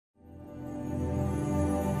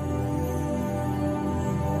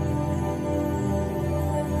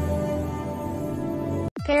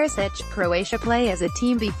Perisic, Croatia play as a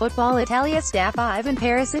team. The Football Italia staff Ivan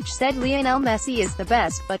Perisic said Lionel Messi is the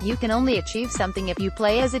best, but you can only achieve something if you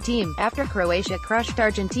play as a team, after Croatia crushed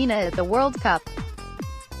Argentina at the World Cup.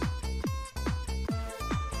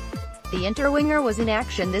 The Inter-winger was in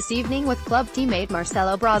action this evening with club teammate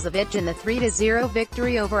Marcelo Brozovic in the 3-0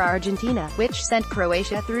 victory over Argentina, which sent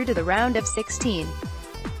Croatia through to the round of 16.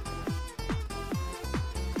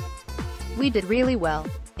 "We did really well.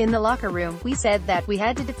 In the locker room, we said that we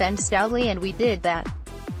had to defend stoutly and we did that,"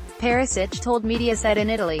 Perisic told Mediaset in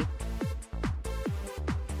Italy.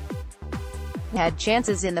 "We had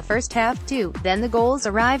chances in the first half too, then the goals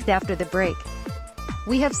arrived after the break.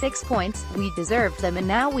 We have 6 points, we deserved them, and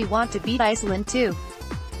now we want to beat Iceland too."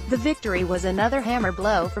 The victory was another hammer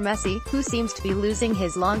blow for Messi, who seems to be losing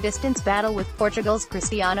his long-distance battle with Portugal's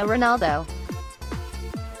Cristiano Ronaldo.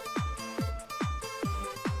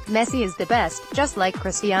 "Messi is the best, just like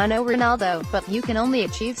Cristiano Ronaldo, but you can only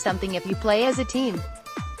achieve something if you play as a team.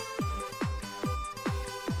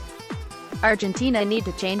 Argentina need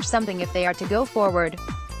to change something if they are to go forward.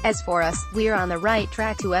 As for us, we're on the right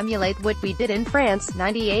track to emulate what we did in France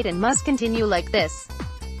 '98 and must continue like this."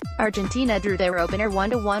 Argentina drew their opener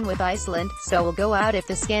 1-1 with Iceland, so will go out if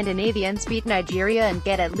the Scandinavians beat Nigeria and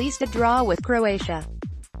get at least a draw with Croatia.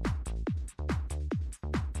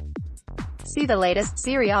 See the latest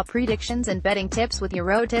Serie A predictions and betting tips with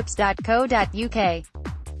Eurotips.co.uk.